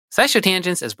SciShow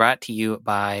Tangents is brought to you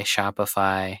by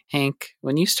Shopify. Hank,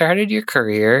 when you started your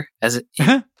career as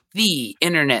the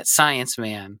internet science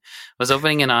man, was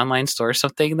opening an online store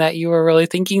something that you were really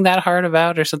thinking that hard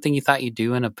about, or something you thought you'd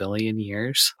do in a billion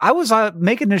years? I was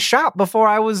making a shop before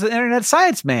I was the internet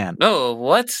science man. Oh,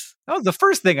 what? That was the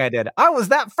first thing I did. I was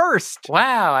that first.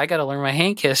 Wow, I got to learn my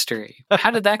Hank history.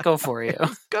 How did that go for you?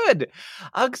 Good.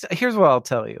 Here's what I'll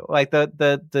tell you. Like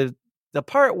the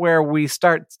part where we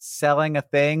start selling a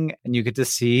thing and you get to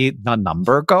see the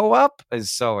number go up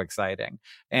is so exciting.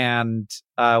 And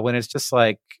when it's just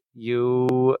like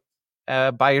you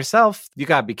by yourself, you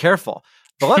got to be careful.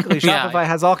 But luckily, Shopify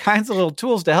has all kinds of little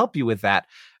tools to help you with that,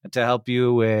 to help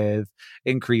you with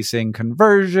increasing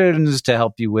conversions, to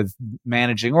help you with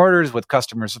managing orders, with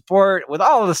customer support, with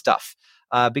all of the stuff.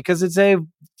 Because it's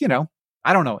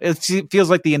I don't know. It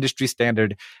feels like the industry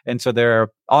standard. And so there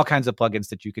are all kinds of plugins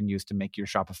that you can use to make your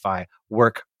Shopify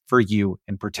work for you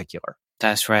in particular.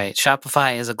 That's right.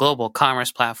 Shopify is a global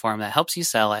commerce platform that helps you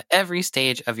sell at every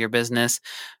stage of your business,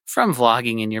 from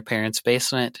vlogging in your parents'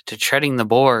 basement to treading the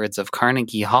boards of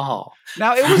Carnegie Hall.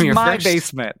 Now, it was my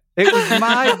basement. It was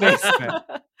my basement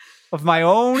of my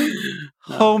own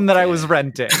home that I was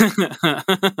renting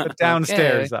the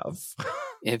downstairs of.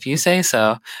 If you say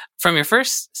so. From your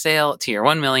first sale to your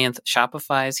 1 millionth,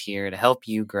 Shopify is here to help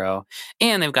you grow.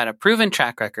 And they've got a proven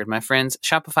track record, my friends.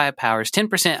 Shopify powers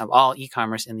 10% of all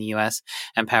e-commerce in the US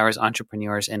and powers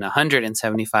entrepreneurs in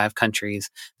 175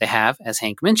 countries. They have, as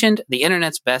Hank mentioned, the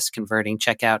internet's best converting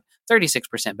checkout,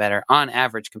 36% better on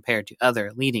average compared to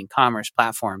other leading commerce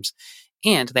platforms.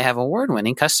 And they have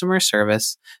award-winning customer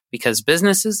service, because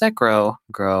businesses that grow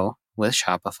with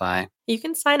Shopify. You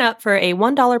can sign up for a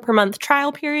 $1 per month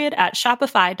trial period at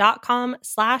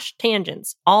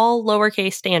shopify.com/tangents, all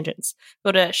lowercase tangents.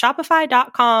 Go to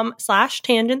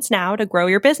shopify.com/tangents now to grow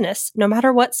your business, no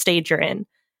matter what stage you're in.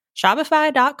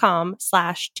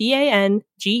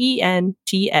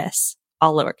 Shopify.com/TANGENTS,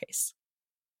 all lowercase.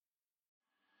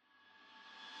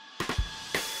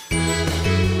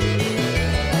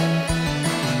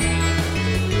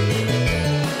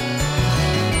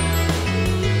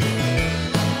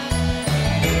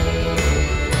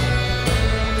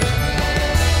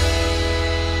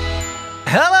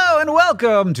 Hello and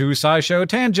welcome to SciShow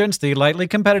Tangents, the lightly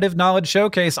competitive knowledge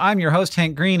showcase. I'm your host,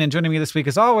 Hank Green, and joining me this week,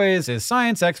 as always, is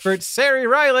science expert Sari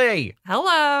Riley.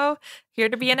 Hello. Here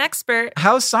to be an expert.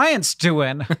 How's science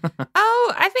doing?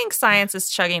 Oh, I think science is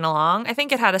chugging along. I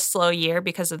think it had a slow year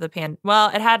because of the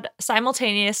it had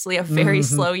simultaneously a very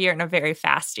slow year and a very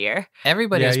fast year.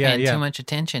 Everybody's paying too much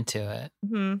attention to it.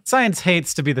 Mm-hmm. Science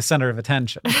hates to be the center of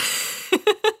attention.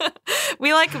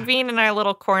 We like being in our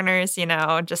little corners,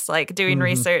 just like doing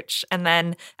research. And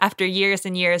then after years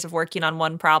and years of working on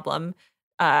one problem,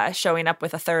 showing up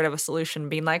with a third of a solution,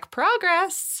 being like,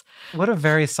 progress. What a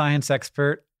very science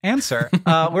expert answer.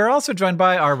 We're also joined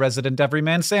by our resident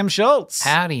everyman, Sam Schultz.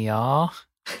 Howdy, y'all.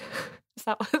 Is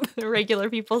that what the regular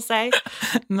people say?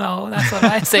 No, that's what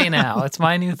I say now. It's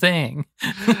my new thing.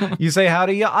 You say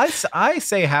howdy? Yeah, I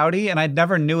say howdy, and I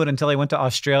never knew it until I went to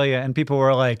Australia, and people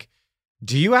were like,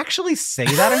 do you actually say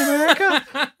that in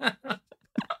America?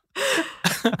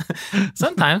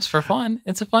 Sometimes for fun.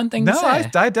 It's a fun thing to say. No,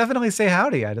 I definitely say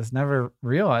howdy. I just never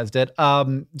realized it.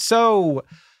 So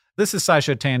this is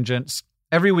SciShow Tangents.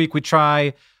 Every week we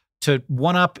try to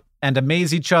one-up and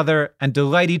amaze each other and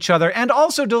delight each other, and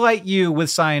also delight you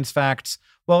with science facts,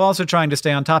 while also trying to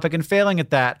stay on topic and failing at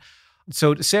that.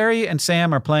 So Sari and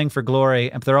Sam are playing for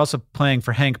glory, and they're also playing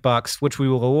for Hank Bucks, which we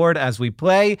will award as we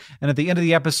play. And at the end of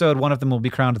the episode, one of them will be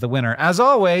crowned the winner. As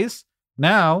always,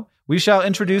 now we shall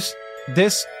introduce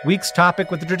this week's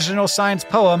topic with the traditional science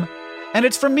poem, and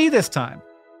it's from me this time.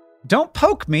 Don't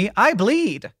poke me, I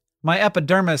bleed. My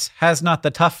epidermis has not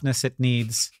the toughness it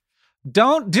needs.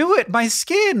 Don't do it, my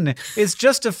skin is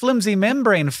just a flimsy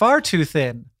membrane far too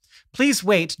thin. Please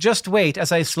wait, just wait,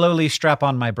 as I slowly strap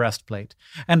on my breastplate,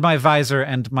 and my visor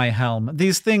and my helm,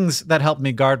 these things that help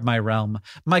me guard my realm,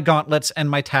 my gauntlets and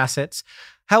my tassets.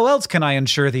 How else can I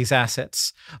ensure these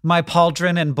assets? My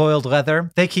pauldron and boiled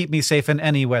leather, they keep me safe in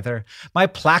any weather. My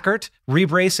placard,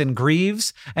 rebrace and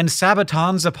greaves, and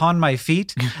sabatons upon my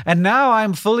feet, and now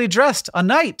I'm fully dressed, a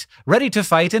knight, ready to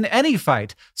fight in any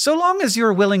fight. So long as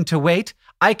you're willing to wait,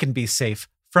 I can be safe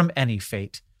from any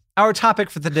fate. Our topic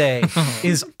for the day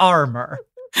is armor.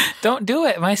 Don't do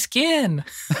it, my skin.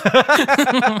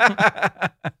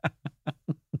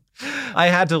 I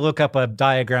had to look up a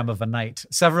diagram of a knight.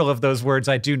 Several of those words,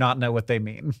 I do not know what they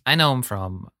mean. I know them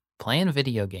from playing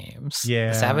video games. Yeah,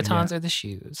 the sabatons are the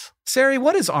shoes. Sari,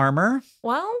 what is armor?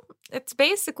 Well, it's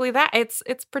basically that. It's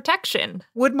protection.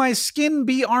 Would my skin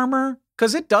be armor?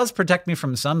 because it does protect me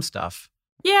from some stuff.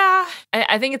 Yeah,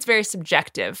 I think it's very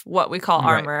subjective what we call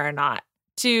Right. armor or not.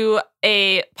 To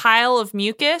a pile of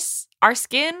mucus, our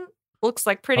skin looks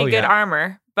like pretty Oh, good yeah.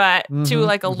 armor, but to Mhm,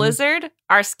 like a mhm. lizard,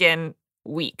 our skin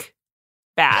weak,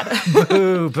 bad.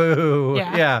 Boo, boo.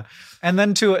 Yeah. Yeah. And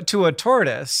then to a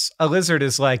tortoise, a lizard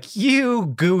is like, you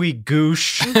gooey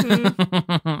goosh.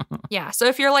 Mhm. Yeah, so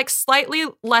if you're like slightly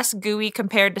less gooey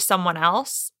compared to someone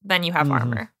else, then you have Mhm.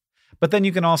 armor. But then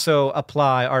you can also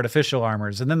apply artificial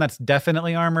armors. And then that's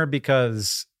definitely armor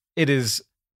because it is,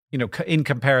 in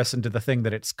comparison to the thing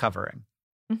that it's covering.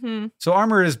 Hmm. So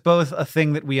armor is both a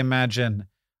thing that we imagine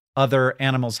other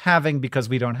animals having because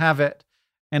we don't have it,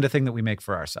 and a thing that we make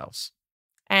for ourselves.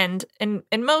 And in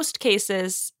most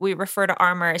cases, we refer to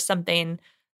armor as something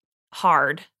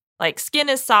hard. Like skin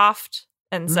is soft,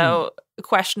 and so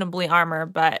questionably armor.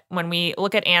 But when we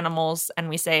look at animals and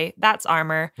we say that's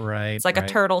armor, Right. it's like a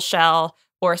turtle shell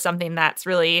or something that's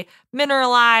really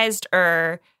mineralized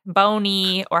or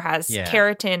bony or has Yeah.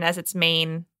 keratin as its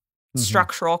main Mhm.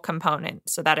 structural component.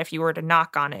 So that if you were to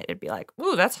knock on it, it'd be like,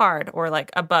 ooh, that's hard. Or like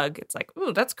a bug, it's like,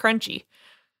 ooh, that's crunchy.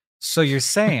 So you're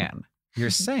saying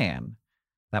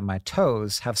that my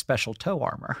toes have special toe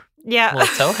armor. Yeah. Well,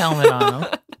 toe helmet on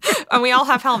them. And we all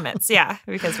have helmets, yeah,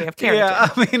 because we have keratin. Yeah,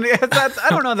 I mean, I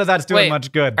don't know that that's doing Wait,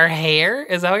 much good. Our hair?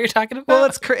 Is that what you're talking about? Well,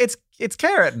 it's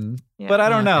keratin, Yeah. but I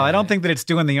don't know. I Okay. don't think that it's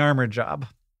doing the armor job.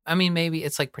 I mean, maybe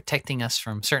it's like protecting us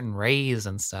from certain rays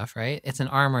and stuff, right? It's an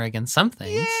armor against some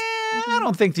things. Yeah, I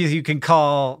don't think you can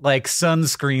call like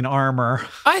sunscreen armor.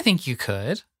 I think you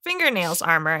could. Fingernails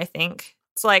armor, I think.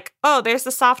 It's like, oh, there's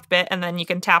the soft bit, and then you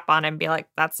can tap on it and be like,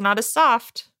 that's not as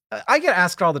soft. I get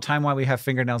asked all the time why we have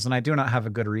fingernails, and I do not have a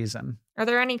good reason. Are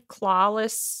there any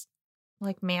clawless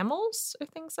like mammals or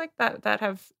things like that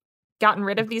have gotten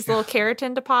rid of these little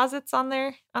keratin deposits on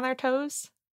their toes?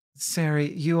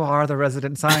 Sari, you are the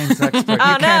resident science expert. You Oh,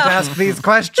 can't no. ask these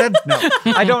questions. No,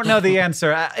 I don't know the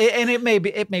answer, and it may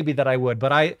be that I would,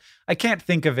 but I can't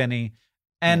think of any.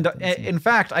 And Yeah, that's in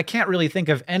fact, I can't really think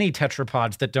of any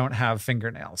tetrapods that don't have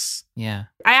fingernails. Yeah.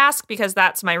 I ask because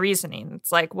that's my reasoning.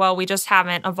 It's like, well, we just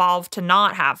haven't evolved to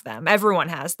not have them. Everyone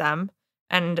has them.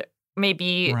 And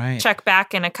maybe Right. check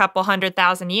back in a couple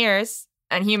 100,000 years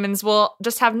and humans will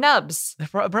just have nubs.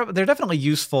 They're definitely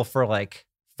useful for like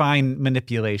fine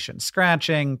manipulation,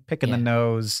 scratching, picking Yeah. the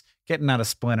nose, getting out a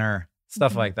splinter,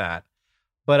 stuff Mhm. like that.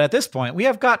 But at this point, we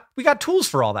got tools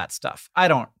for all that stuff.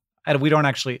 We don't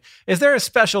actually. Is there a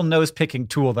special nose picking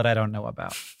tool that I don't know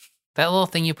about? That little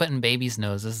thing you put in babies'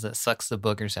 noses that sucks the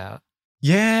boogers out.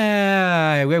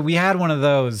 Yeah, we had one of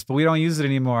those, but we don't use it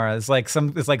anymore. It's like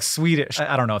Swedish.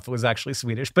 I don't know if it was actually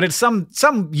Swedish, but it's some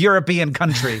European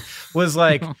country was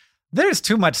like, there's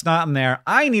too much snot in there.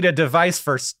 I need a device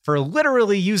for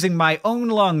literally using my own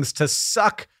lungs to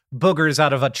suck boogers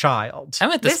out of a child. I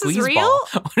meant the This is squeeze real? ball.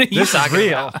 What are you This is talking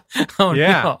real. about? Oh,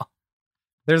 Yeah. no.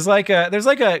 There's like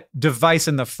a device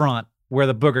in the front where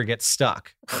the booger gets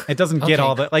stuck. It doesn't get Okay.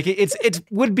 all the like it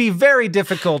would be very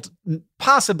difficult,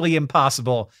 possibly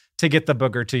impossible, to get the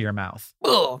booger to your mouth.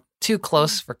 Ugh, too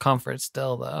close for comfort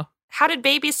still, though. How did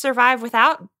babies survive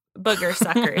without booger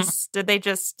suckers? Did they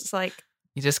just like,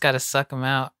 You just got to suck them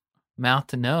out, mouth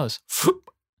to nose.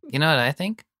 You know what I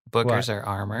think? Boogers are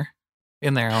armor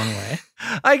in their own way.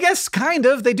 I guess kind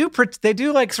of. They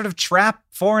do like sort of trap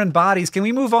foreign bodies. Can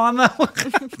we move on though?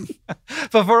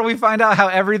 Before we find out how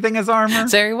everything is armor?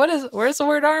 Sari, where's the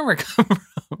word armor come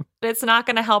from? it's not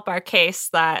going to help our case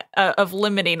that of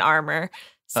limiting armor.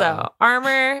 So Uh-oh.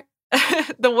 armor,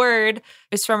 the word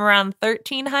is from around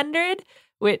 1300,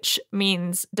 which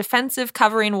means defensive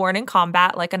covering worn in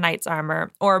combat, like a knight's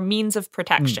armor, or means of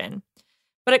protection.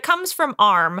 But it comes from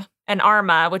arm and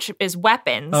arma, which is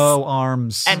weapons Oh,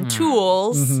 arms. and Mhm.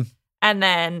 tools. Mhm. And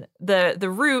then the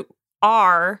root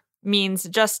R means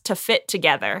just to fit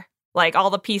together, like all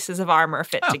the pieces of armor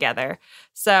fit Oh. together.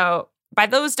 So by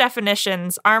those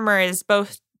definitions, armor is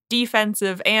both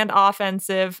defensive and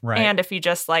offensive. Right. And if you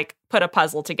just like put a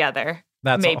puzzle together,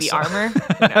 That's maybe also- armor.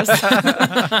 Who knows?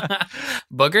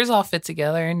 Boogers all fit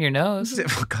together in your nose.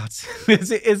 Oh God,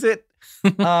 is it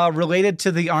related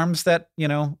to the arms that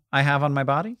I have on my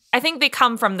body? I think they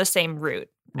come from the same root.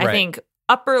 I Right. think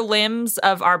upper limbs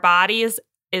of our bodies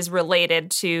is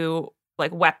related to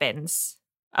like weapons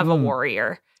of a Hmm.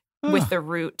 warrior Huh. with the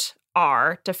root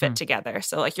R to fit Hmm. together.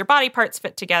 So like your body parts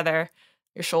fit together,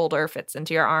 your shoulder fits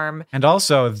into your arm. And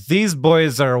also, these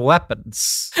boys are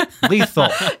weapons, lethal.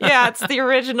 Yeah, it's the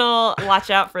original watch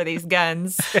out for these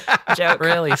guns joke.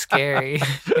 Really scary.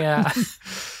 Yeah.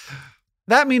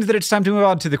 That means that it's time to move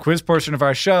on to the quiz portion of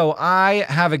our show. I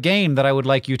have a game that I would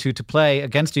like you two to play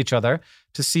against each other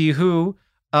to see who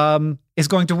is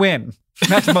going to win.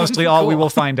 That's mostly all we will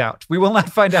find out. We will not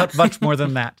find out much more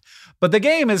than that. But the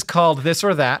game is called This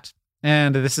or That,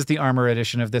 and this is the armor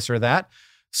edition of This or That.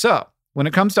 So when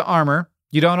it comes to armor,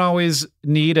 you don't always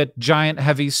need a giant,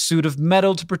 heavy suit of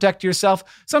metal to protect yourself.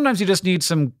 Sometimes you just need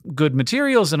some good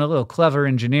materials and a little clever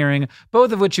engineering,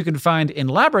 both of which you can find in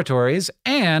laboratories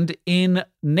and in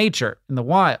nature, in the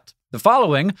wild. The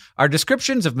following are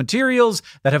descriptions of materials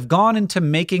that have gone into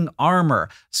making armor.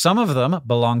 Some of them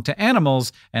belong to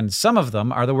animals, and some of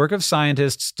them are the work of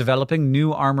scientists developing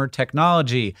new armor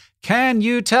technology. Can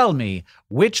you tell me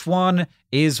which one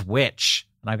is which?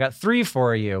 And I've got 3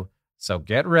 for you, so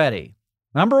get ready.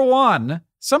 Number 1,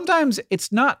 sometimes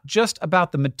it's not just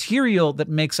about the material that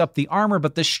makes up the armor,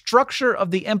 but the structure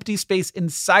of the empty space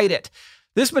inside it.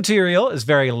 This material is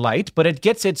very light, but it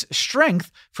gets its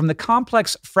strength from the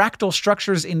complex fractal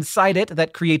structures inside it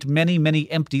that create many, many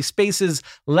empty spaces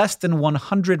less than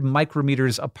 100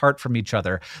 micrometers apart from each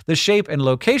other. The shape and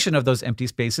location of those empty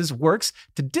spaces works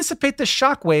to dissipate the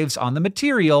shock waves on the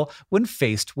material when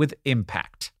faced with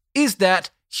impact. Is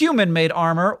that human-made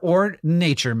armor or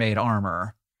nature-made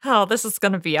armor? Oh, this is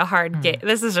going to be a hard game.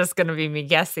 This is just going to be me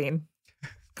guessing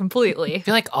completely. I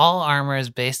feel like all armor is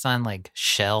based on like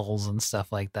shells and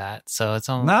stuff like that. So it's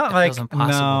almost Not like,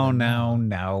 impossible.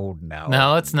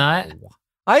 No, it's not.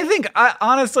 I think,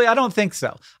 honestly, I don't think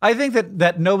so. I think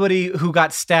that nobody who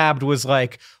got stabbed was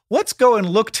like, let's go and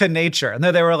look to nature. And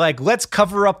then they were like, let's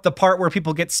cover up the part where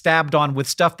people get stabbed on with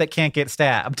stuff that can't get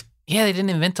stabbed. Yeah, they didn't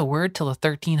invent the word till the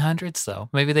 1300s, though.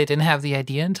 Maybe they didn't have the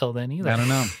idea until then either. I don't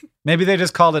know. Maybe they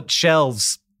just called it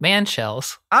shells. Man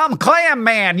shells. I'm Clam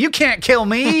Man. You can't kill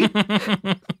me.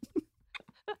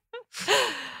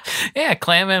 Yeah,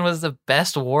 Clam Man was the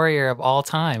best warrior of all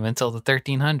time until the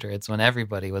 1300s when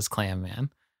everybody was Clam Man.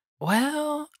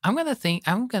 Well, I'm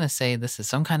gonna say this is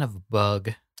some kind of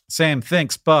bug. Sam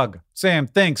thinks bug. Sam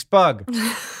thinks bug.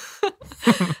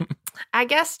 I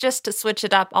guess just to switch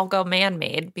it up, I'll go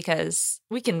man-made because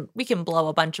we can blow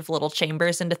a bunch of little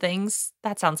chambers into things.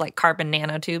 That sounds like carbon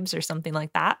nanotubes or something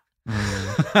like that.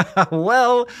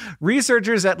 Well,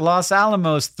 researchers at Los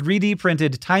Alamos 3D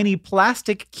printed tiny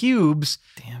plastic cubes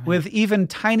with even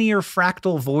tinier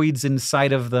fractal voids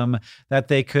inside of them that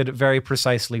they could very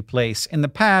precisely place. In the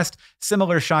past,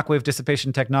 similar shockwave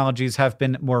dissipation technologies have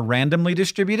been more randomly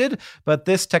distributed, but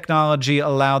this technology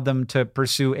allowed them to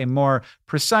pursue a more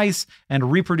precise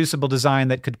and reproducible design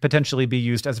that could potentially be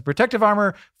used as a protective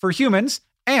armor for humans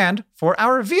and for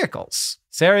our vehicles.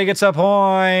 Sari gets a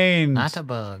point. Not a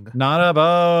bug. Not a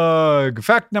bug.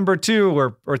 Fact number 2,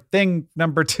 or thing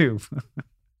number 2.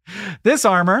 This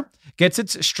armor gets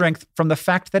its strength from the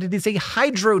fact that it is a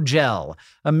hydrogel,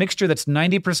 a mixture that's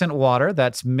 90% water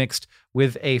that's mixed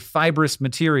with a fibrous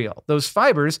material. Those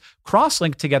fibers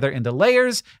cross-link together into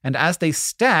layers, and as they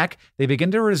stack, they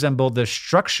begin to resemble the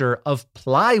structure of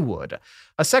plywood.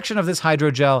 A section of this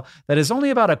hydrogel that is only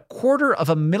about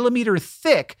 1/4 millimeter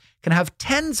thick can have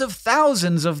tens of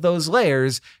thousands of those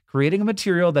layers, creating a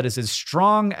material that is as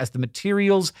strong as the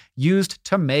materials used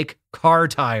to make car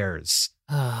tires.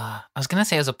 I was going to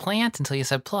say it was a plant until you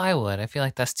said plywood. I feel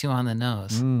like that's too on the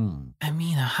nose. I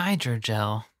mean, a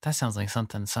hydrogel, that sounds like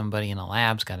something somebody in a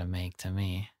lab's got to make to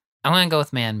me. I'm going to go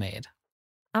with man-made.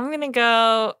 I'm going to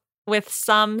go with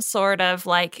some sort of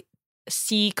like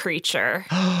sea creature.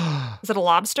 Is it a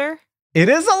lobster? It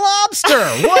is a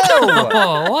lobster. Whoa.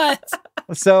 Oh, what?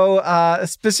 So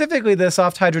specifically, the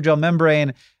soft hydrogel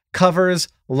membrane covers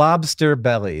lobster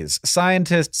bellies.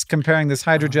 Scientists comparing this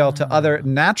hydrogel to other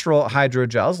natural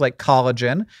hydrogels like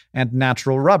collagen and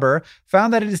natural rubber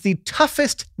found that it is the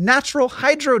toughest natural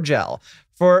hydrogel.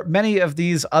 For many of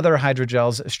these other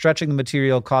hydrogels, stretching the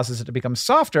material causes it to become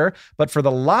softer, but for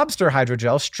the lobster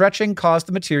hydrogel, stretching caused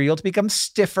the material to become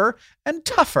stiffer and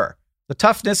tougher. The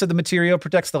toughness of the material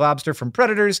protects the lobster from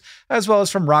predators, as well as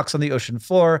from rocks on the ocean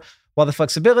floor, while the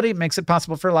flexibility makes it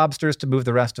possible for lobsters to move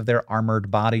the rest of their armored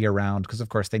body around, because of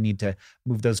course they need to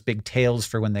move those big tails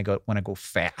for when they want to go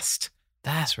fast.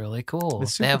 That's really cool.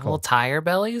 It's They have super little cool. tire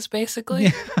bellies,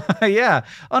 basically. Yeah,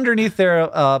 underneath their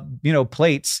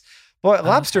plates. Boy,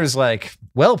 lobster's like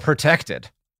well protected.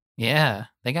 Yeah,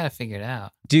 they got to figure it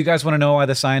out. Do you guys want to know why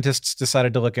the scientists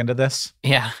decided to look into this?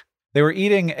 Yeah. They were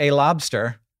eating a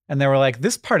lobster and they were like,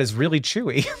 this part is really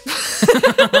chewy.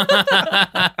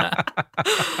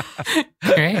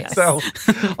 Great. So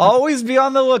always be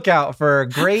on the lookout for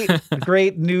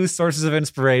great new sources of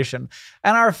inspiration.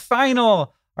 And our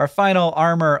final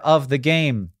armor of the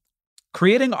game.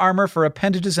 Creating armor for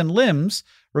appendages and limbs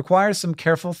requires some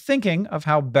careful thinking of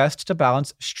how best to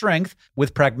balance strength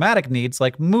with pragmatic needs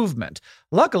like movement.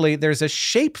 Luckily, there's a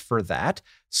shape for that: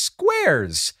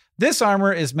 squares. This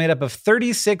armor is made up of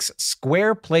 36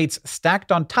 square plates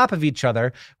stacked on top of each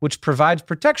other, which provides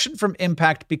protection from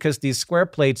impact because these square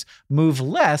plates move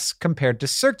less compared to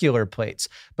circular plates.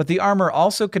 But the armor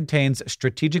also contains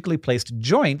strategically placed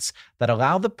joints that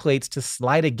allow the plates to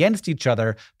slide against each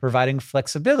other, providing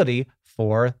flexibility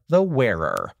for the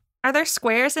wearer. Are there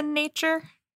squares in nature?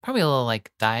 Probably a little like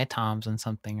diatoms and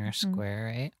something are square,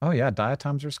 right? Oh yeah,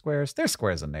 diatoms are squares. They're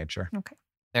squares in nature. Okay.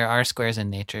 There are squares in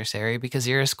nature, Sari, because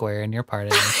you're a square and you're part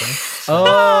of nature.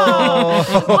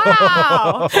 Oh,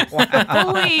 wow.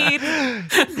 Wow. Lead.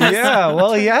 Yeah,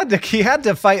 well, he had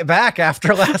to fight back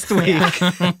after last week.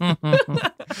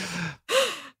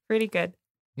 Pretty good.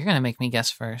 You're going to make me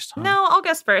guess first, huh? No, I'll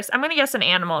guess first. I'm going to guess an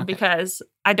animal because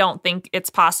I don't think it's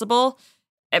possible.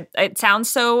 It sounds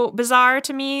so bizarre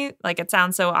to me. Like, it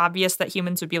sounds so obvious that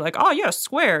humans would be like, oh, yeah,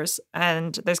 squares.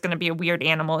 And there's going to be a weird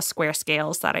animal with square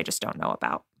scales that I just don't know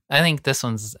about. I think this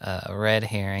one's a red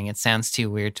herring. It sounds too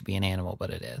weird to be an animal, but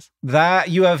it is. That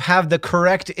you have the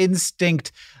correct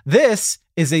instinct. This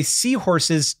is a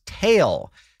seahorse's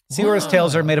tail. Seahorse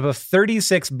tails are made up of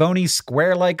 36 bony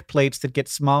square-like plates that get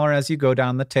smaller as you go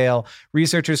down the tail.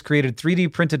 Researchers created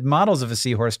 3D printed models of a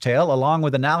seahorse tail, along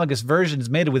with analogous versions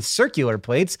made with circular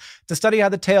plates, to study how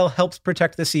the tail helps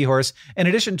protect the seahorse. In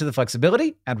addition to the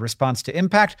flexibility and response to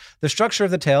impact, the structure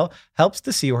of the tail helps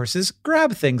the seahorses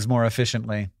grab things more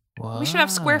efficiently. We should have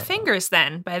square fingers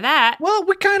then, by that. Well,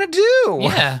 we kind of do.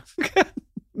 Yeah.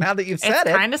 Now that you've said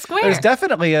It's kind of square. there's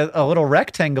definitely a little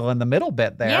rectangle in the middle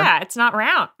bit there. Yeah, it's not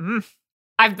round.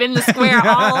 I've been the square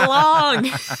all along.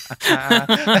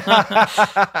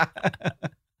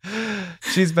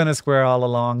 She's been a square all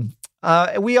along.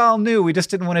 We all knew. We just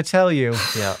didn't want to tell you.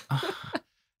 Yeah.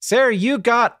 Sarah, you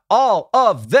got all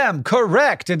of them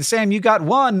correct. And Sam, you got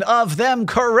one of them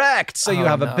correct. So you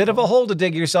have a bit of a hole to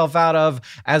dig yourself out of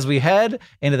as we head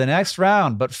into the next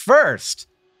round. But first,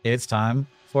 it's time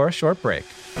for a short break.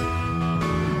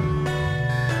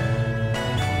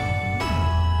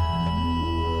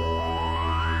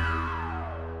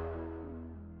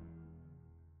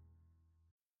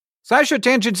 SciShow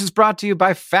Tangents is brought to you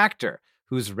by Factor,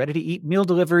 whose ready-to-eat meal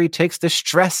delivery takes the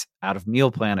stress out of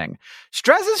meal planning.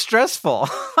 Stress is stressful.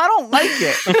 I don't like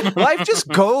it. Life just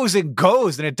goes and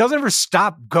goes, and it doesn't ever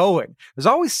stop going. There's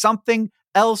always something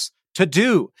else to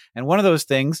do. And one of those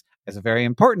things is a very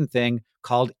important thing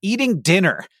called eating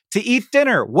dinner. To eat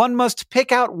dinner, one must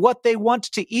pick out what they want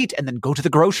to eat and then go to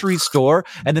the grocery store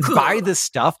and then buy the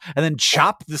stuff and then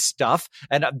chop the stuff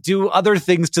and do other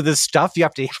things to the stuff. You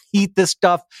have to heat the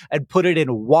stuff and put it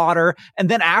in water. And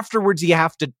then afterwards, you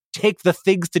have to take the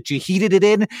things that you heated it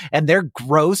in and they're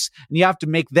gross and you have to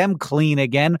make them clean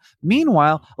again.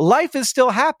 Meanwhile, life is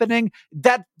still happening.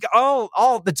 That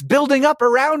all that's building up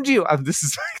around you. This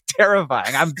is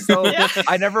terrifying.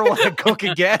 I never want to cook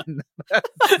again.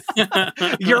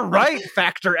 You're right,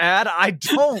 Factor Ad. I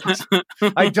don't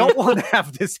want to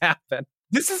have this happen.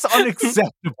 This is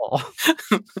unacceptable.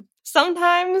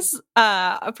 Sometimes,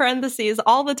 parentheses,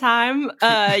 all the time,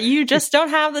 you just don't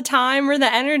have the time or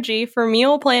the energy for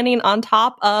meal planning on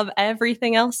top of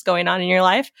everything else going on in your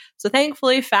life. So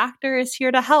thankfully, Factor is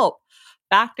here to help.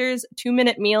 Factor's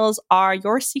 2-minute meals are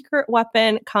your secret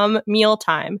weapon come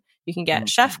mealtime. You can get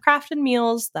chef-crafted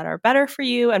meals that are better for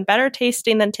you and better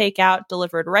tasting than takeout,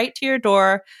 delivered right to your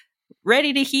door,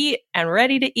 ready to heat and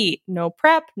ready to eat. No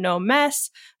prep, no mess,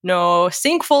 no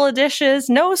sink full of dishes,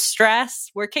 no stress.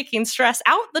 We're kicking stress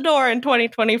out the door in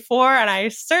 2024, and I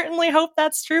certainly hope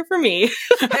that's true for me.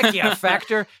 Heck yeah,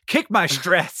 Factor. Kick my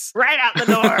stress. Right out the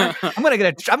door. I'm gonna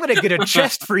get a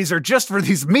chest freezer just for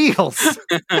these meals.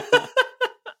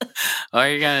 Well,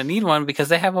 you're going to need one because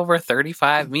they have over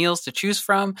 35 meals to choose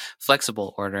from,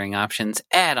 flexible ordering options,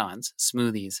 add-ons,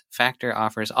 smoothies. Factor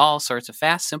offers all sorts of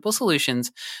fast, simple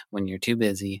solutions when you're too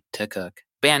busy to cook.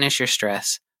 Banish your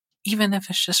stress, even if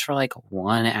it's just for like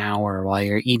 1 hour while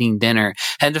you're eating dinner.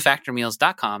 Head to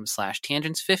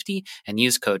factormeals.com/tangents50 and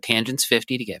use code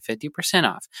tangents50 to get 50%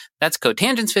 off. That's code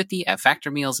tangents50 at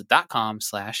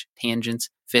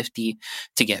factormeals.com/tangents50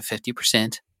 to get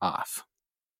 50% off.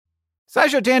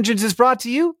 SciShow Tangents is brought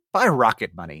to you by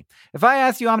Rocket Money. If I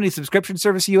asked you how many subscription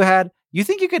services you had, you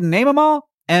think you could name them all?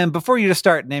 And before you just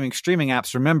start naming streaming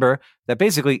apps, remember that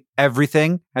basically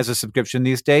everything has a subscription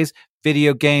these days.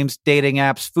 Video games, dating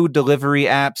apps, food delivery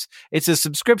apps. It's a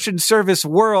subscription service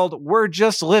world. We're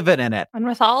just living in it. And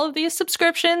with all of these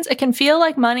subscriptions, it can feel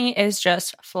like money is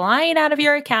just flying out of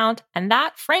your account, and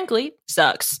that, frankly,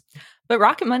 sucks. but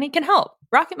Rocket Money can help.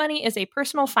 Rocket Money is a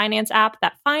personal finance app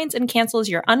that finds and cancels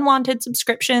your unwanted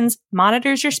subscriptions,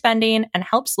 monitors your spending, and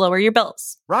helps lower your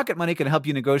bills. Rocket Money can help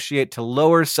you negotiate to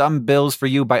lower some bills for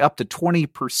you by up to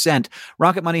 20%.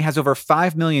 Rocket Money has over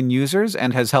 5 million users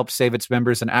and has helped save its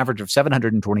members an average of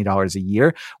 $720 a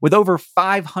year, with over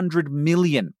 500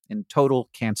 million in total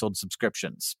canceled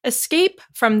subscriptions. Escape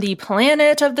from the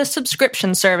planet of the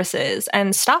subscription services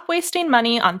and stop wasting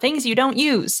money on things you don't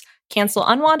use. Cancel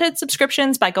unwanted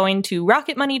subscriptions by going to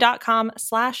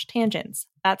rocketmoney.com/tangents.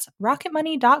 That's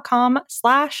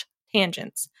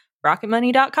rocketmoney.com/tangents.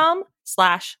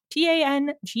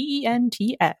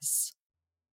 rocketmoney.com/TANGENTS.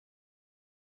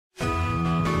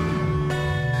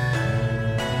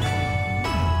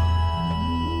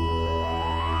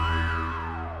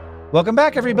 Welcome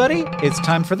back, everybody. It's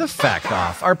time for the Fact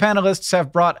Off. Our panelists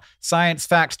have brought science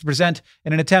facts to present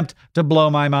in an attempt to blow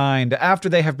my mind. After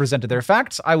they have presented their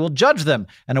facts, I will judge them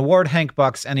and award Hank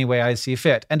bucks any way I see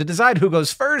fit. And to decide who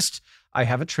goes first, I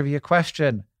have a trivia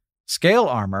question. Scale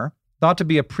armor, thought to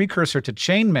be a precursor to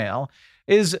chainmail,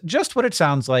 is just what it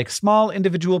sounds like: small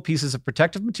individual pieces of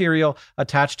protective material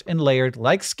attached and layered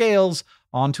like scales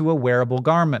onto a wearable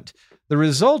garment. The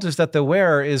result is that the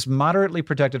wearer is moderately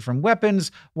protected from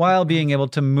weapons while being able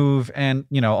to move and,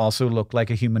 also look like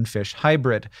a human-fish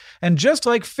hybrid. And just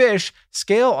like fish,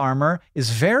 scale armor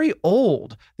is very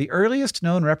old. The earliest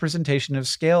known representation of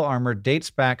scale armor dates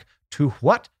back to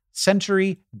what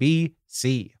century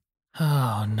BC?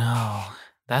 Oh, no.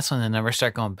 That's when the numbers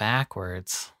start going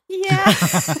backwards. Yeah.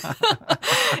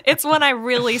 It's when I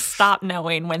really stopped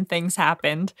knowing when things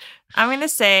happened. I'm going to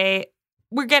say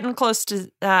we're getting close to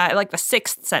like the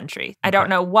 6th century. I don't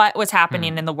know what was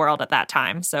happening in the world at that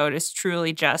time, so it is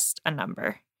truly just a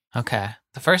number. Okay.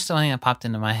 The first thing that popped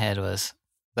into my head was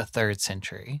the 3rd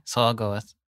century. So I'll go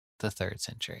with the 3rd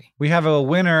century. We have a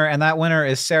winner, and that winner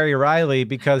is Sari Riley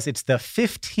because it's the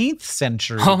 15th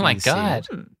century. Oh my BC. God.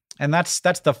 And that's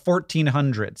the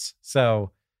 1400s.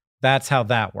 So that's how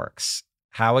that works.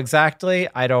 How exactly?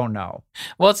 I don't know.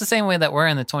 Well, it's the same way that we're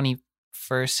in the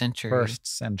 21st century. First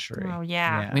century. Oh,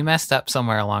 yeah. We messed up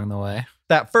somewhere along the way.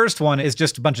 That first one is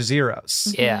just a bunch of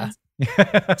zeros. Yeah.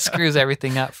 Screws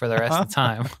everything up for the rest of the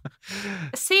time.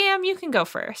 Sam, you can go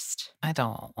first. I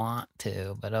don't want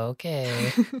to, but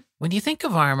okay. When you think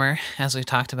of armor, as we've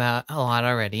talked about a lot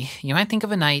already, you might think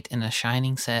of a knight in a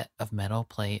shining set of metal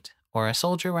plate, or a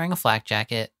soldier wearing a flak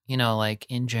jacket, like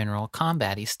in general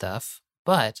combat-y stuff.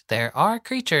 But there are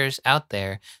creatures out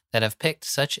there that have picked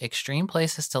such extreme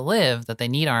places to live that they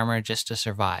need armor just to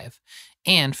survive.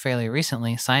 And fairly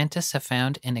recently, scientists have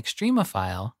found an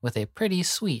extremophile with a pretty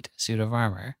sweet suit of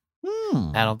armor.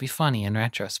 That'll be funny in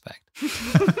retrospect. In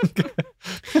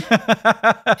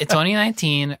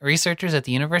 2019, researchers at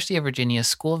the University of Virginia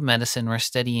School of Medicine were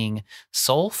studying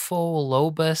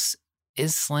Sulfolobus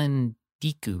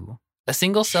islandicu, a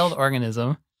single-celled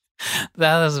organism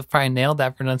that was probably nailed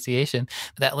that pronunciation,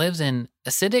 that lives in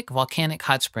acidic volcanic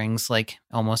hot springs, like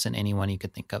almost in any one you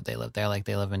could think of. They live there like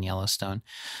they live in Yellowstone.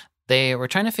 They were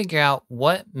trying to figure out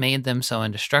what made them so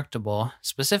indestructible,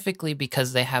 specifically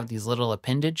because they have these little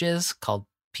appendages called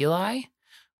pili,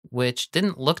 which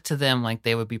didn't look to them like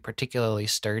they would be particularly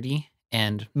sturdy,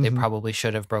 and they probably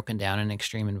should have broken down in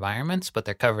extreme environments, but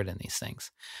they're covered in these things.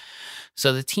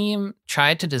 So the team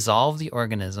tried to dissolve the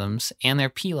organisms and their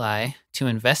pili to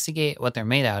investigate what they're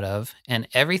made out of, and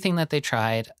everything that they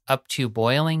tried, up to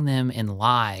boiling them in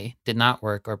lye, did not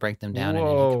work or break them down in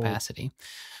any capacity.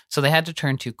 So they had to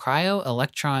turn to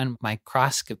cryo-electron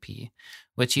microscopy,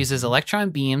 which uses electron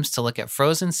beams to look at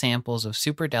frozen samples of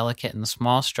super delicate and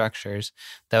small structures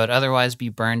that would otherwise be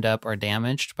burned up or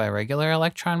damaged by regular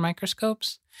electron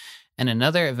microscopes. And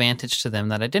another advantage to them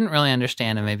that I didn't really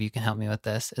understand, and maybe you can help me with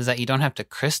this, is that you don't have to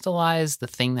crystallize the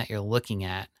thing that you're looking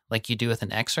at like you do with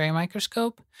an X-ray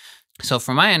microscope. So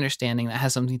from my understanding, that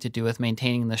has something to do with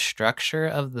maintaining the structure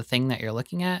of the thing that you're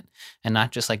looking at and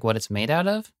not just like what it's made out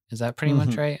of. Is that pretty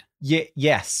much right?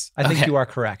 Yes, I think you are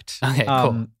correct. Okay,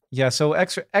 cool. Yeah, so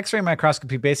X-ray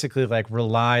microscopy basically like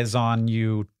relies on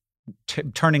you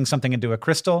turning something into a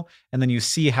crystal, and then you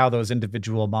see how those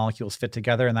individual molecules fit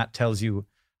together, and that tells you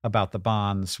about the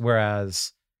bonds.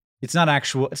 Whereas it's not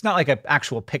like an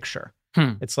actual picture.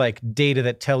 It's like data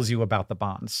that tells you about the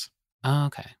bonds. Oh,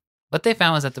 okay. What they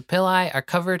found was that the pili are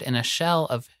covered in a shell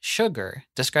of sugar,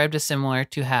 described as similar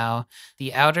to how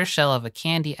the outer shell of a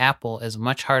candy apple is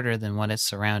much harder than what it's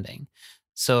surrounding.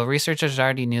 So researchers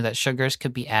already knew that sugars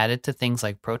could be added to things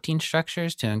like protein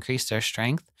structures to increase their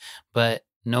strength, but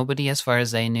nobody, as far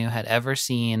as they knew, had ever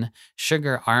seen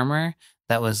sugar armor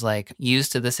that was like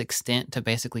used to this extent to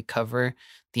basically cover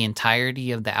the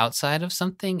entirety of the outside of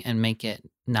something and make it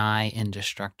nigh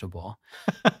indestructible.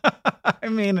 I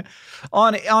mean,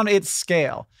 on its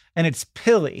scale, and it's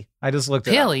pilly. I just looked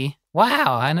at it. Pilly?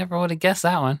 Wow, I never would have guessed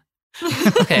that one.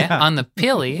 Okay, on the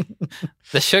pilly,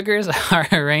 the sugars are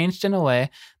arranged in a way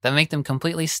that make them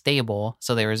completely stable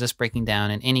so they resist breaking down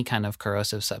in any kind of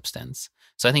corrosive substance.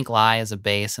 So I think lye is a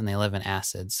base and they live in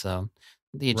acids, so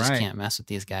you just can't mess with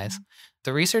these guys.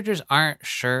 The researchers aren't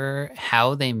sure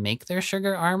how they make their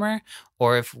sugar armor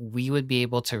or if we would be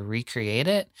able to recreate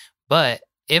it, but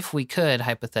if we could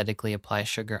hypothetically apply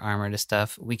sugar armor to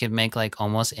stuff, we could make like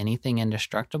almost anything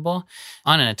indestructible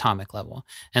on an atomic level.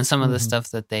 And some of the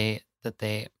stuff that they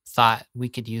thought we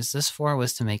could use this for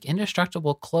was to make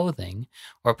indestructible clothing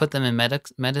or put them in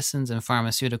medicines and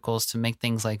pharmaceuticals to make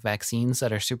things like vaccines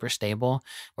that are super stable.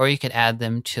 Or you could add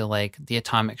them to like the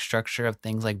atomic structure of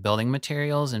things like building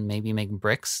materials and maybe make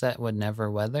bricks that would never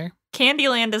weather.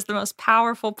 Candyland is the most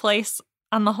powerful place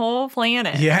on the whole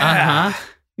planet. Yeah.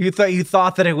 You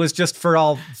thought that it was just for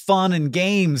all fun and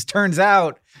games. Turns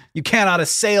out you cannot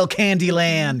assail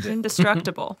Candyland.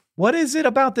 Indestructible. What is it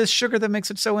about this sugar that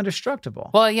makes it so indestructible?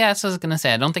 Well, yeah, so I was going to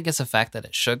say, I don't think it's the fact that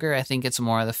it's sugar. I think it's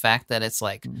more the fact that it's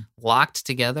like locked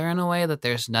together in a way that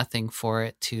there's nothing for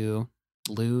it to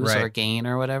lose or gain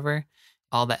or whatever.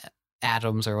 All the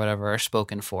atoms or whatever are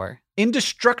spoken for.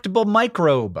 Indestructible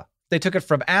microbe. They took it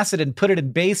from acid and put it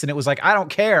in base, and it was like, I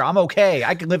don't care. I'm okay.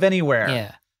 I can live anywhere.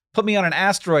 Yeah. Put me on an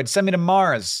asteroid. Send me to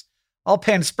Mars. I'll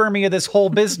panspermia this whole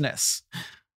business.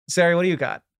 Sari, what do you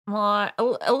got? Well,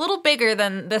 a little bigger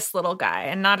than this little guy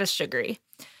and not as sugary.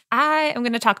 I am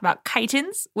going to talk about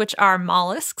chitins, which are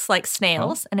mollusks like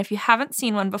snails. And if you haven't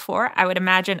seen one before, I would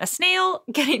imagine a snail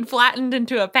getting flattened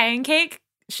into a pancake,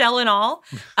 shell and all.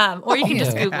 Or you can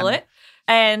just Google it.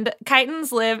 And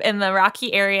chitins live in the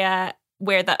rocky area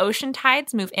where the ocean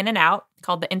tides move in and out,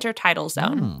 called the intertidal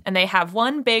zone. And they have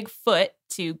one big foot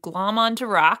to glom onto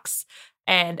rocks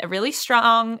and a really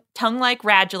strong tongue-like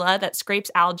radula that scrapes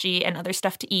algae and other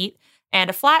stuff to eat, and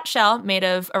a flat shell made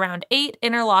of around 8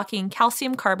 interlocking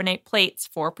calcium carbonate plates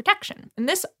for protection. And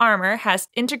this armor has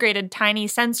integrated tiny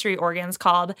sensory organs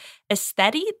called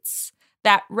aesthetites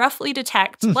that roughly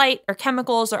detect light or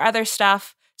chemicals or other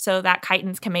stuff so that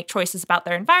chitins can make choices about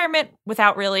their environment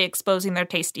without really exposing their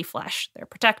tasty flesh. They're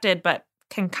protected, but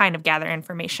can kind of gather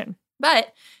information.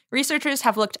 But researchers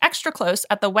have looked extra close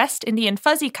at the West Indian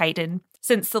fuzzy chitin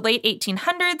since the late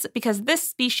 1800s because this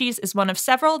species is one of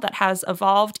several that has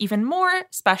evolved even more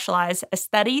specialized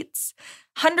aesthetites,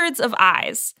 hundreds of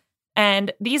eyes.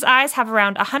 And these eyes have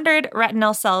around 100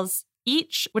 retinal cells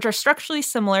each, which are structurally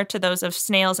similar to those of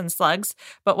snails and slugs.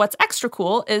 But what's extra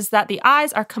cool is that the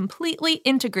eyes are completely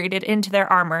integrated into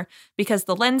their armor because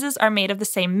the lenses are made of the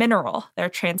same mineral. They're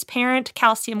transparent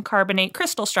calcium carbonate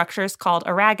crystal structures called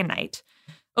aragonite.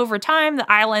 Over time,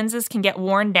 the eye lenses can get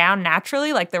worn down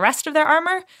naturally like the rest of their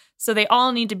armor, so they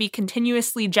all need to be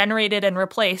continuously generated and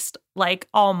replaced like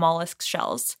all mollusk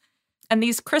shells. And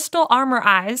these crystal armor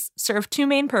eyes serve 2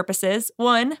 main purposes.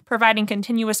 1, providing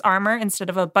continuous armor instead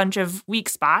of a bunch of weak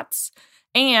spots.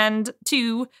 And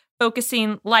 2,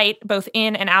 focusing light both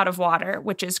in and out of water,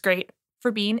 which is great for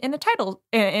being in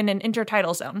an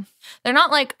intertidal zone. They're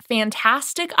not like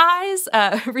fantastic eyes.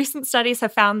 Recent studies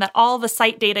have found that all the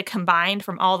sight data combined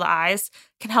from all the eyes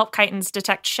can help chitins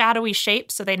detect shadowy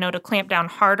shapes so they know to clamp down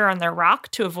harder on their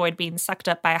rock to avoid being sucked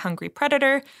up by a hungry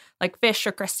predator like fish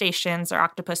or crustaceans or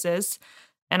octopuses.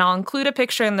 And I'll include a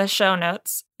picture in the show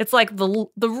notes. It's like the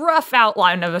rough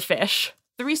outline of a fish.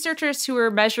 The researchers who were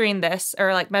measuring this,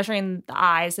 or like measuring the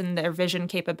eyes and their vision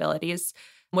capabilities,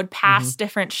 would pass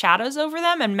different shadows over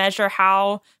them and measure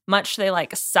how much they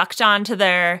like sucked onto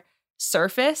their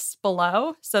surface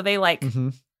below. So they like,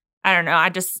 I don't know, I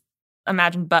just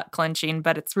imagine butt clenching,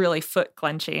 but it's really foot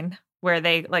clenching where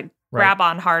they like grab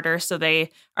on harder so they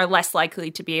are less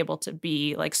likely to be able to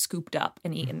be like scooped up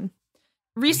and eaten.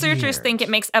 Researchers think it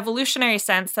makes evolutionary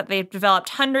sense that they've developed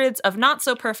hundreds of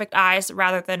not-so-perfect eyes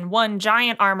rather than one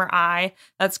giant armor eye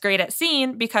that's great at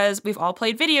seeing because we've all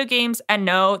played video games and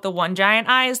know the one giant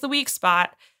eye is the weak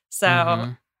spot.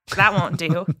 So that won't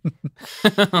do.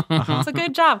 It's a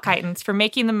good job, chitins, for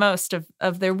making the most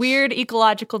of their weird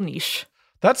ecological niche.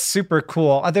 That's super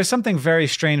cool. There's something very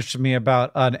strange to me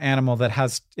about an animal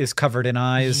that is covered in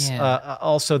eyes. Yeah.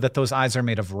 Also, that those eyes are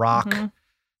made of rock.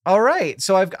 All right,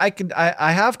 so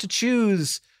I have to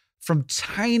choose from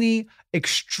tiny,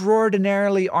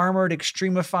 extraordinarily armored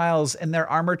extremophiles, and their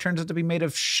armor turns out to be made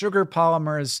of sugar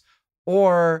polymers,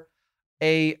 or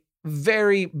a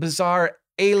very bizarre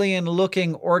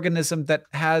alien-looking organism that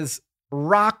has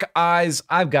rock eyes.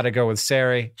 I've got to go with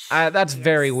Sari. That's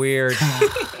very weird.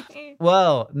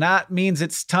 Well, that means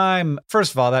it's time.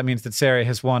 First of all, that means that Sari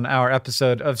has won our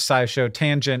episode of SciShow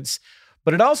Tangents.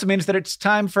 But it also means that it's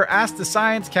time for Ask the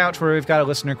Science Couch, where we've got a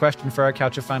listener question for our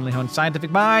couch of finely honed scientific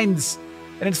minds.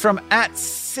 And it's from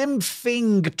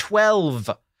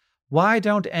 @Simfing12. Why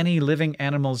don't any living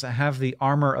animals have the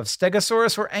armor of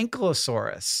Stegosaurus or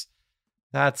Ankylosaurus?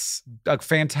 That's a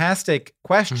fantastic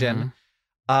question.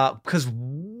 Because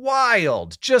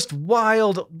just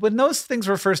wild. When those things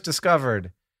were first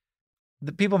discovered,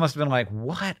 the people must have been like,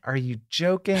 what? Are you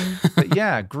joking? But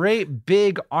yeah, great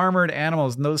big armored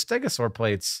animals. And those stegosaur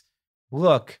plates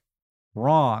look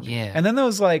wrong. Yeah. And then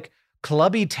those like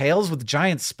clubby tails with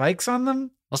giant spikes on them.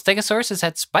 Well, Stegosauruses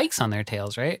had spikes on their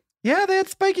tails, right? Yeah, they had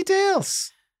spiky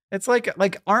tails. It's like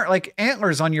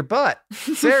antlers on your butt.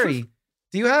 Sari,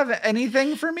 do you have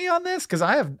anything for me on this? Because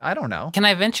I don't know. Can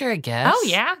I venture a guess? Oh,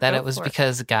 yeah. That Go it was for it.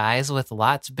 because guys with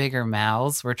lots bigger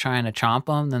mouths were trying to chomp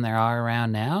them than there are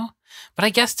around now? But I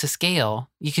guess to scale,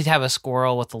 you could have a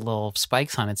squirrel with the little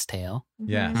spikes on its tail.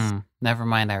 Yes. Never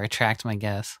mind, I retract my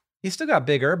guess. You still got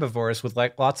big herbivores with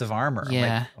like lots of armor.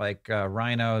 Yeah. Like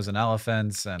rhinos and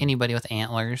elephants. And Anybody with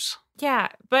antlers. Yeah,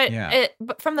 but Yeah.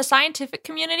 But from the scientific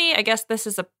community, I guess this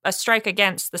is a strike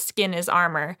against the skin is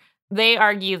armor. They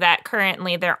argue that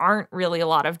currently there aren't really a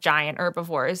lot of giant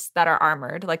herbivores that are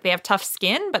armored. Like they have tough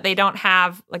skin, but they don't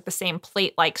have like the same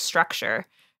plate-like structure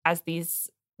as these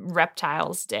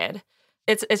reptiles did.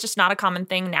 It's just not a common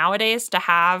thing nowadays to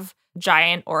have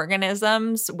giant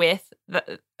organisms with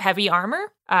the heavy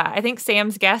armor. I think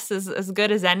Sam's guess is as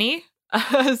good as any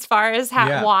as far as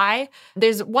why.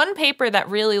 There's one paper that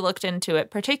really looked into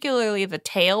it, particularly the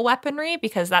tail weaponry,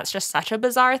 because that's just such a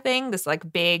bizarre thing, this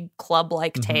like big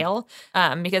club-like tail.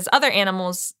 Because other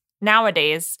animals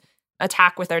nowadays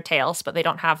attack with their tails, but they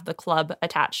don't have the club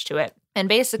attached to it. And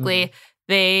basically,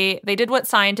 they did what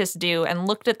scientists do and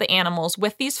looked at the animals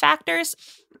with these factors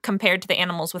compared to the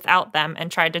animals without them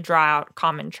and tried to draw out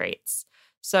common traits.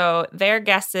 So their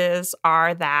guesses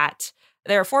are that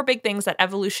there are 4 big things that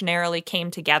evolutionarily came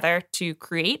together to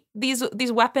create these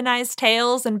weaponized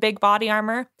tails and big body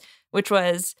armor, which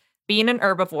was being an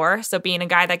herbivore, so being a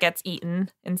guy that gets eaten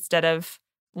instead of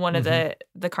one of the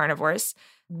carnivores,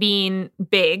 being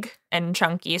big and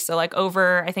chunky, so like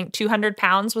over, I think 200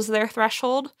 pounds was their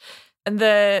threshold. And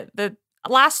the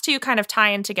last 2 kind of tie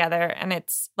in together, and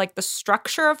it's like the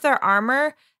structure of their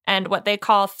armor and what they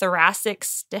call thoracic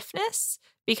stiffness,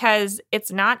 because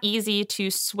it's not easy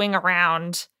to swing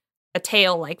around a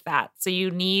tail like that. So you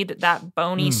need that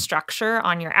bony structure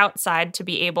on your outside to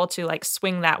be able to like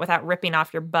swing that without ripping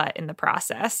off your butt in the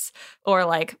process or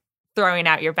like throwing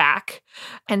out your back.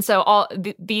 And so all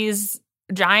these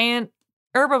giant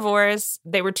herbivores,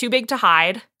 they were too big to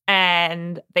hide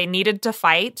and they needed to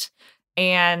fight.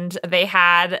 And they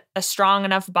had a strong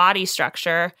enough body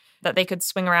structure that they could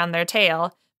swing around their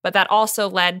tail. But that also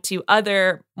led to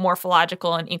other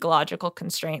morphological and ecological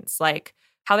constraints, like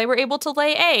how they were able to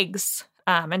lay eggs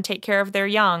and take care of their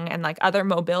young and like other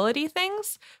mobility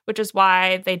things, which is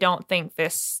why they don't think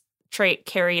this trait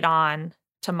carried on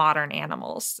to modern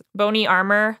animals. Bony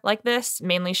armor like this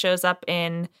mainly shows up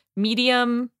in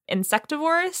medium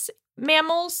insectivorous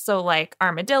mammals, so like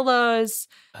armadillos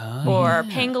or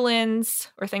pangolins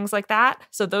or things like that.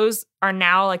 So those are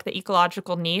now like the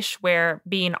ecological niche where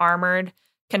being armored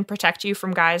can protect you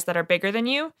from guys that are bigger than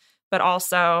you, but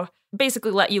also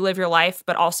basically let you live your life,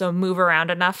 but also move around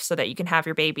enough so that you can have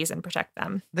your babies and protect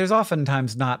them. There's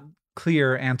oftentimes not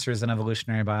clear answers in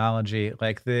evolutionary biology.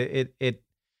 Like it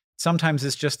sometimes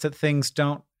it's just that things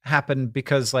don't happen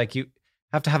because like you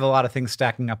have to have a lot of things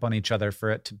stacking up on each other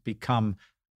for it to become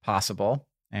possible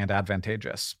and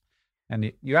advantageous.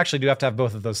 And you actually do have to have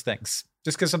both of those things.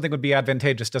 Just because something would be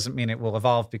advantageous doesn't mean it will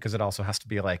evolve, because it also has to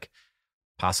be like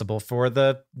possible for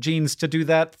the genes to do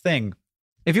that thing.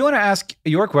 If you want to ask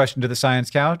your question to the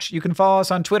Science Couch, you can follow us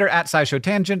on Twitter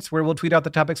 @SciShowTangents, where we'll tweet out the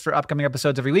topics for upcoming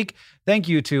episodes every week. Thank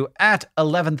you to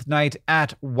 @11th Night,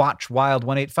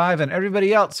 @WatchWild185, and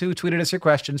everybody else who tweeted us your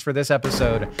questions for this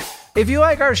episode. If you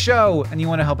like our show and you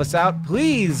want to help us out,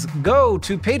 please go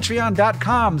to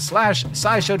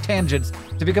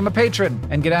patreon.com/SciShowTangents to become a patron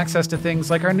and get access to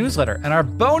things like our newsletter and our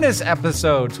bonus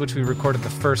episodes, which we recorded the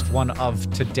first one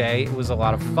of today. It was a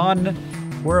lot of fun.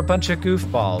 We're a bunch of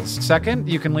goofballs. Second,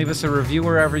 you can leave us a review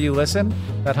wherever you listen.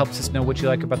 That helps us know what you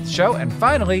like about the show. And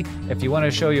finally, if you want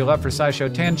to show your love for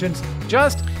SciShow Tangents,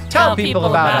 just Tell people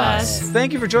about us.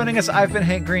 Thank you for joining us. I've been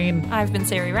Hank Green. I've been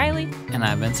Sari Riley. And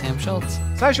I've been Sam Schultz.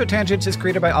 SciShow Tangents is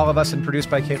created by all of us and produced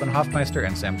by Caitlin Hoffmeister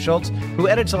and Sam Schultz, who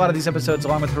edits a lot of these episodes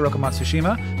along with Hiroka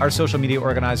Matsushima. Our social media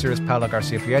organizer is Paula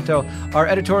Garcia Prieto. Our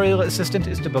editorial assistant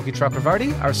is Taboki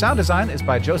Chakravarti. Our sound design is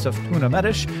by Joseph Puna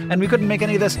Medish. And we couldn't make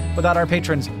any of this without our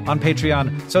patrons on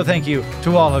Patreon. So thank you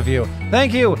to all of you.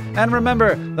 Thank you. And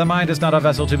remember, the mind is not a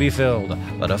vessel to be filled,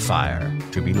 but a fire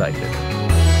to be lighted.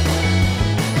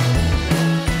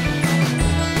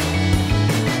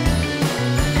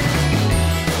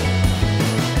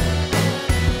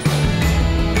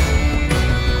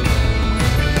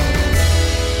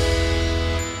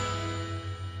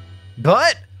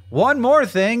 But one more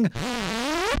thing.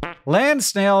 Land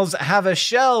snails have a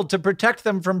shell to protect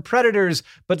them from predators,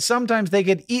 but sometimes they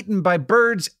get eaten by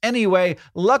birds anyway.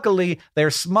 Luckily,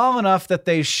 they're small enough that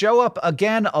they show up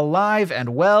again alive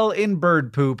and well in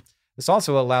bird poop. This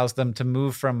also allows them to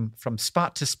move from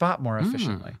spot to spot more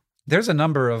efficiently. There's a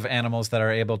number of animals that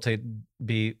are able to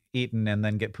be eaten and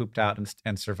then get pooped out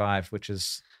and survive, which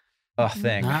is a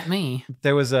thing. Not me.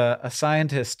 There was a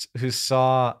scientist who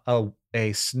saw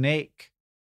a snake,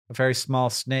 a very small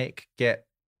snake, get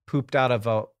pooped out of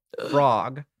a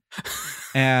frog,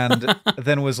 and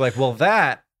then was like, well,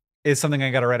 that is something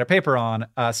I got to write a paper on.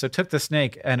 So took the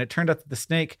snake, and it turned out that the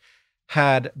snake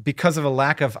had, because of a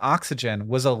lack of oxygen,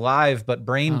 was alive but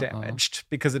brain damaged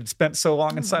because it spent so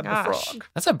long inside the frog.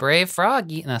 That's a brave frog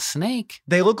eating a snake.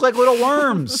 They look like little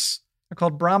worms. They're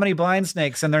called Brahminy blind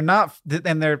snakes, and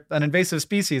they're an invasive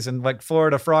species. And like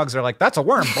Florida frogs are like, that's a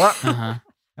worm.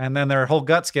 And then their whole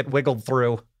guts get wiggled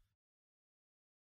through.